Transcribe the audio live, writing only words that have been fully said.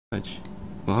much.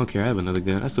 Well, I don't care. I have another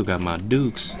gun. I still got my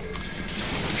dukes.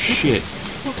 Shit.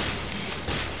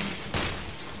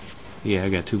 Yeah, I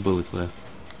got 2 bullets left.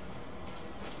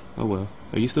 Oh well.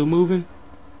 Are you still moving?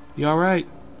 You alright?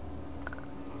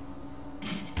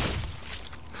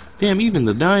 Damn, even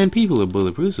the dying people are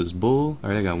bulletproof. This is bull.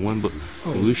 Alright, I got 1 bullet.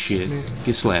 Oh shit. Snaps.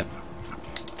 Get slapped.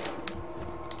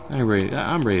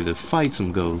 I'm ready to fight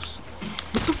some ghosts.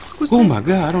 Oh my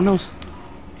god, I don't know.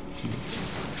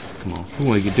 Come on. We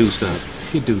want to do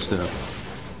stuff. Do stuff.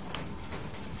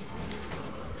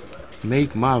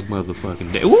 Make my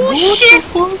motherfucking day. Oh shit!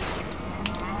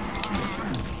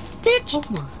 Bitch! Oh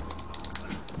my.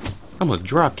 I'm gonna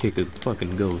drop kick a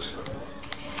fucking ghost.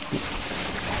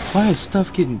 Why is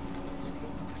stuff getting...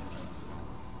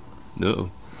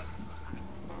 No.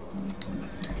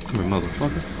 Come here,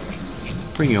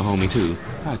 motherfucker. Bring your homie too.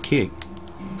 I kick.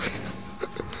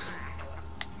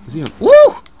 Is he on... Woo!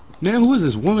 Man, who is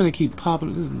this woman that keep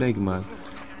popping? This is begging my...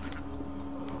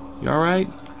 You alright?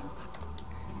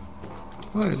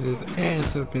 Why is his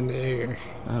ass up in the air?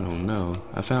 I don't know.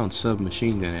 I found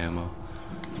submachine gun ammo.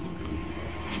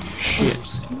 Shit. Oh,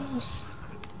 snaps.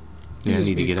 Yeah, I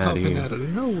need to get out of here. Out of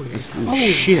nowhere. Oh,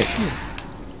 shit.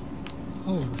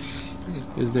 Oh shit.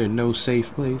 Is there no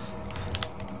safe place?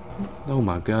 Oh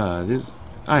my god, this...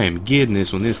 I am getting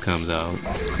this when this comes out.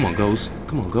 Come on, Ghost.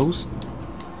 Come on, Ghost.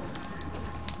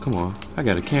 Come on. I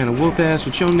got a can of whoop ass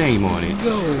with your name on it.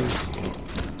 Go.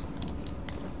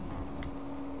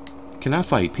 Can I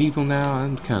fight people now?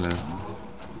 I'm kinda...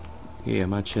 Yeah,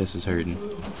 my chest is hurting.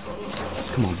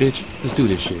 Come on, bitch. Let's do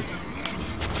this shit.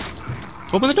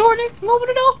 Open the door, Nick. Open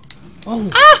the door. Oh.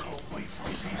 Ah!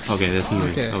 Okay, that's new.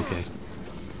 Okay. Okay.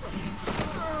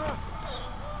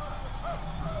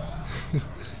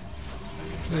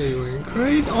 They went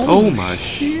crazy. Oh my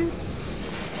shit.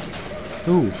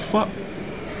 Oh, fuck.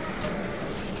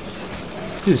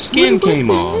 His skin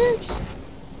came off.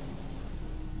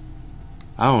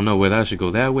 I don't know whether I should go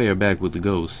that way or back with the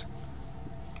ghost.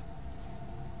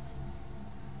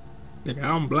 Nigga,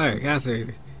 I'm black. I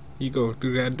said, you go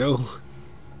through that door.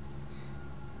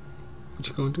 What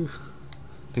you gonna do?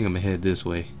 I think I'm gonna head this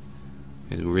way.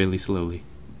 And really slowly.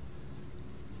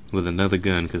 With another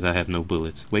gun, because I have no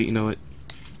bullets. Wait, you know what?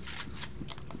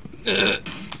 I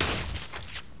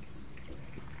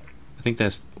think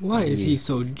that's... Why is he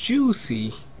so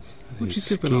juicy? What you His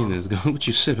sipping skin on? is gone. What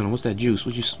you sipping on? What's that juice?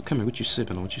 Come here, what you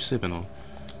sipping on? What you sipping on?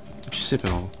 What you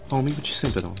sipping on? Homie, what you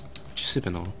sipping on? What you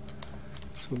sipping on?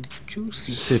 So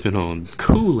juicy. Sipping on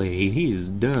Kool-Aid. He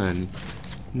is done.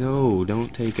 No,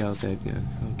 don't take out that gun.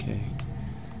 Okay.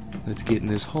 Let's get in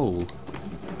this hole.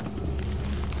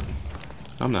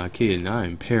 I'm not kidding. I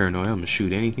am paranoid. I'm gonna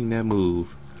shoot anything that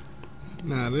move.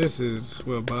 Now this is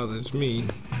what bothers me.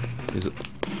 Is it...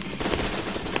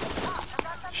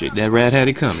 Shit, that rat had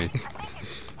it coming.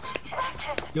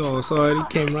 Y'all saw it, he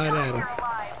came right at him.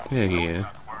 Heck yeah.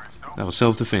 That was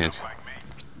self-defense.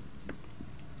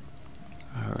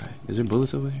 Alright. Is there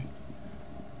bullets over here?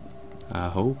 I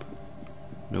hope.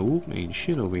 Nope, ain't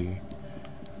shit over here.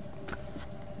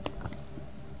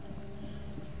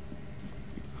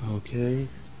 Okay.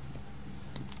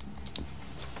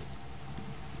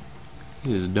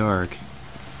 It is dark.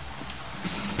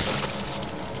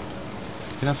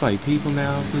 Can I fight people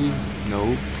now, please?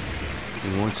 Nope.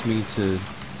 It wants me to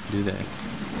do that.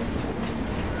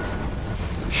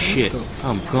 Shit,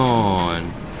 I'm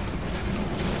gone.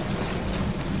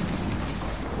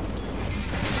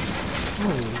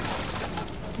 Oh,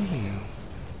 damn.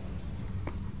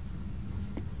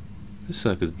 This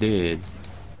sucker's dead.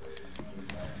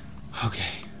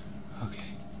 Okay.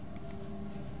 Okay.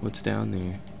 What's down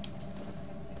there?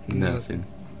 Nothing.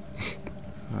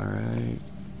 Alright.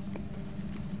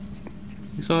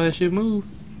 You saw that shit move?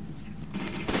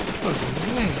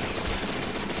 Fucking ass.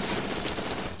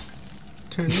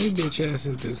 Turn that bitch ass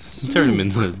into soup. Turn him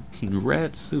into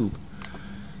rat soup.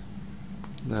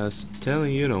 I was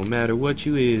telling you, it don't matter what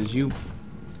you is, you...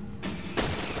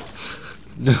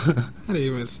 I didn't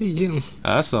even see him.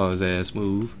 I saw his ass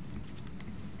move.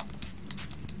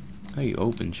 How you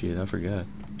open shit? I forgot.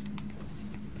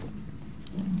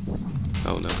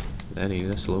 Oh no, that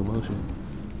ain't slow motion.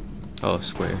 Oh,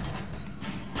 square.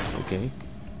 Okay.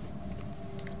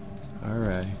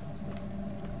 Alright.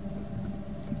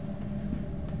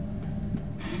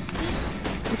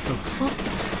 What the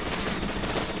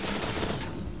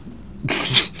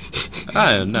fuck?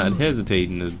 I am not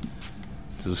hesitating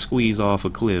to squeeze off a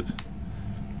clip.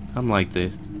 I'm like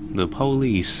the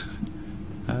police.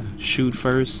 I shoot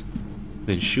first,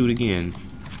 then shoot again.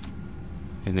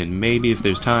 And then maybe if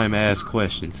there's time, ask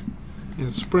questions.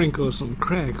 And sprinkle some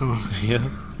crack on it. Yeah.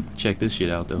 Check this shit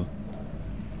out though.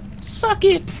 Suck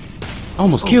it!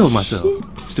 Almost killed myself. shit.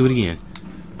 Let's do it again.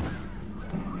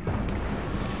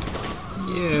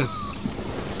 Yes.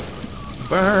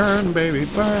 Burn, baby,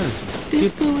 burn.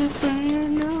 Disco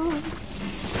Inferno.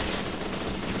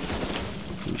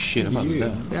 Oh, shit, I'm about to You're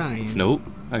die. dying. Nope,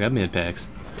 I got med packs.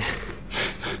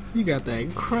 You got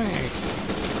that crack.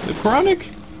 The chronic?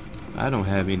 I don't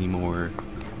have any more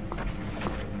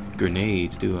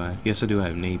grenades, do I? Yes, I do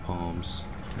have napalms,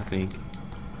 I think.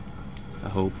 I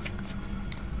hope.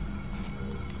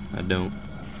 I don't.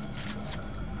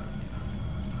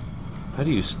 How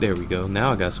do you... There we go.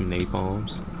 Now I got some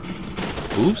napalms.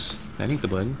 Oops. That ain't the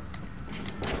button.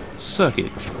 Suck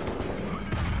it.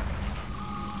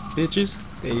 Bitches.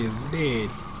 They is dead.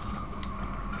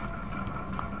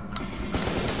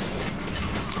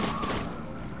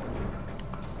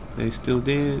 They still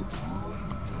dead.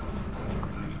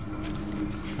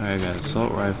 Alright, I got an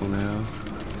assault rifle now.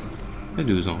 That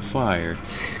dude's on fire.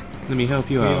 Let me help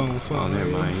you He out. on fire. Oh, never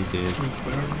mind. He dead.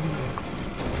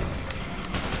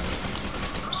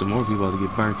 Some more people about to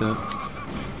get burnt up.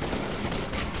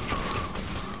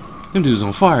 Them dudes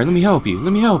on fire. Let me help you.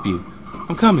 Let me help you.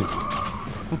 I'm coming.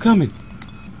 I'm coming.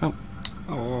 Oh,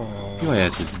 Oh. your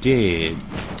ass is dead.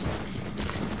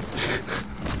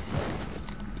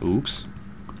 Oops.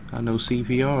 I know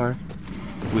CPR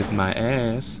with my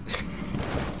ass.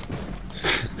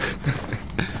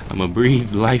 I'm gonna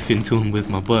breathe life into him with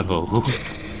my butthole.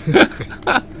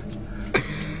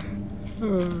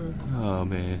 Oh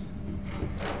man.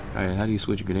 Alright, how do you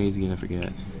switch grenades again? I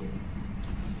forgot.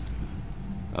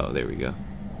 Oh, there we go.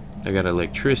 I got an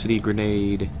electricity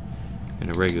grenade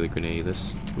and a regular grenade.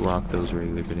 Let's rock those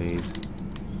regular grenades.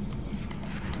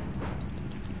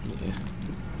 Yeah.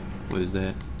 What is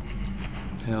that?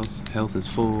 Health. Health is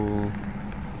full.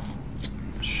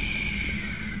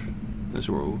 Let's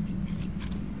roll.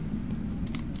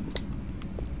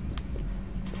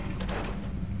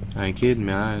 I ain't kidding,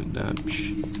 man.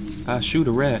 I shoot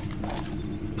a rat.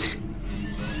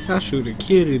 I shoot a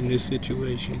kid in this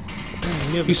situation. I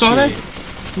ain't never You saw that?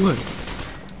 scared.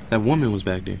 What? That woman was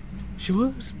back there. She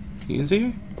was? You didn't see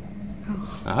her? No.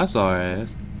 I saw her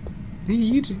ass.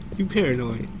 You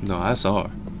paranoid. No, I saw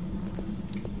her.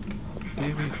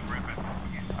 Damn it.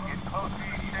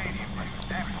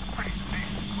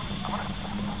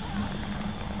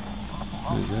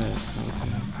 What is that? Okay.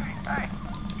 Hey,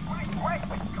 wait,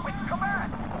 come on.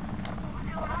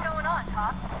 What's going on,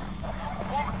 Top?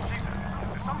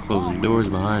 Closing doors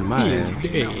behind my He ass. is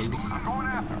dead.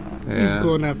 He's Yeah.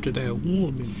 going after that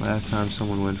woman. Last time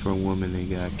someone went for a woman, they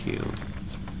got killed.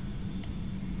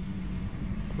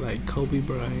 Like Kobe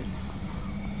Bryant.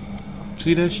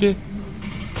 See that shit?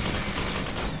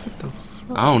 What the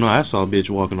fuck? I don't know. I saw a bitch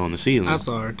walking on the ceiling. I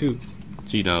saw her too.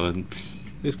 You know,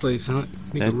 This place, huh?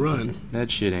 Nigga, that run. That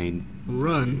shit ain't.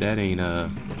 Run. That ain't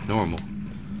normal.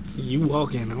 You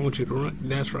walk in, I want you to run.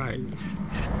 That's right.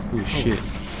 Oh shit!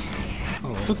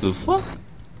 Oh, What the fuck?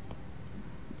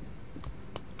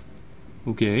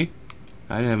 Okay,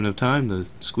 I didn't have enough time to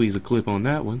squeeze a clip on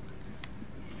that one.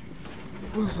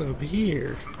 what's up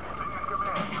here?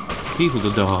 People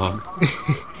the dog.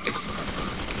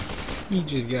 He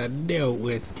just got dealt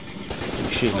with. Oh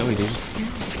shit! No, he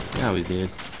didn't. Now he's dead.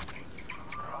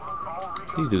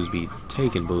 These dudes be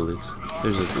taking bullets.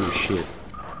 There's a oh shit.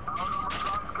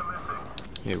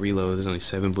 Yeah, reload. There's only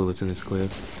 7 bullets in this clip.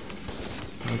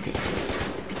 Okay.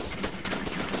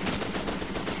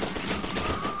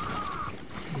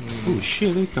 Oh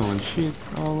shit! They throwing shit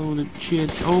all over the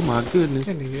shit. Oh my goodness!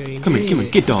 That nigga ain't Come here,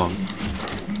 dead. get dog.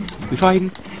 We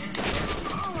fighting?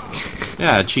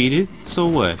 Yeah, I cheated. So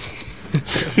what?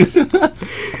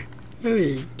 That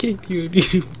nigga kicked you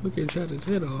and you fucking shot his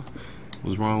head off.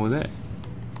 What's wrong with that?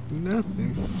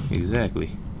 Nothing. Exactly.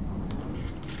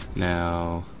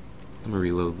 Now, I'm gonna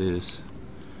reload this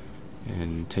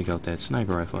and take out that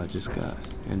sniper rifle I just got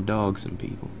and dog some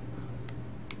people.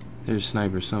 There's a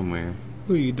sniper somewhere.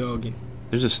 Who you dogging?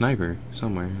 There's a sniper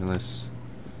somewhere, unless...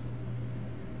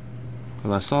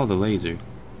 Well, I saw the laser.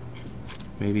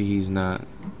 Maybe he's not...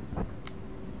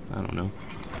 I don't know.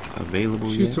 Available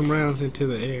Shoot yet? some rounds into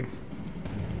the air.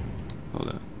 Hold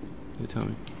up. You tell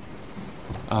me.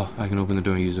 Oh, I can open the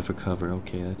door and use it for cover.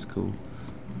 Okay, that's cool.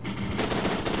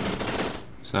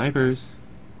 Snipers.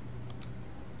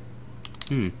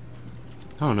 I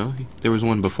don't know. There was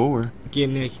one before. Get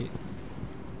naked.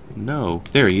 No.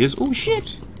 There he is. Oh,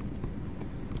 shit.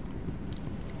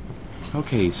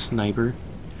 Okay, sniper.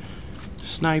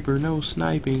 Sniper, no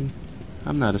sniping.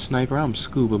 I'm not a sniper. I'm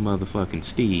Scuba motherfucking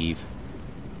Steve.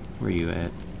 Where you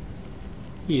at?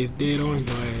 He is dead on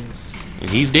your ass. And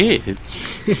he's dead.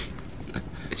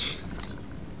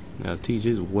 Now teach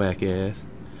his whack ass.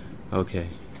 Okay.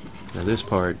 Now this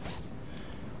part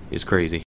is crazy.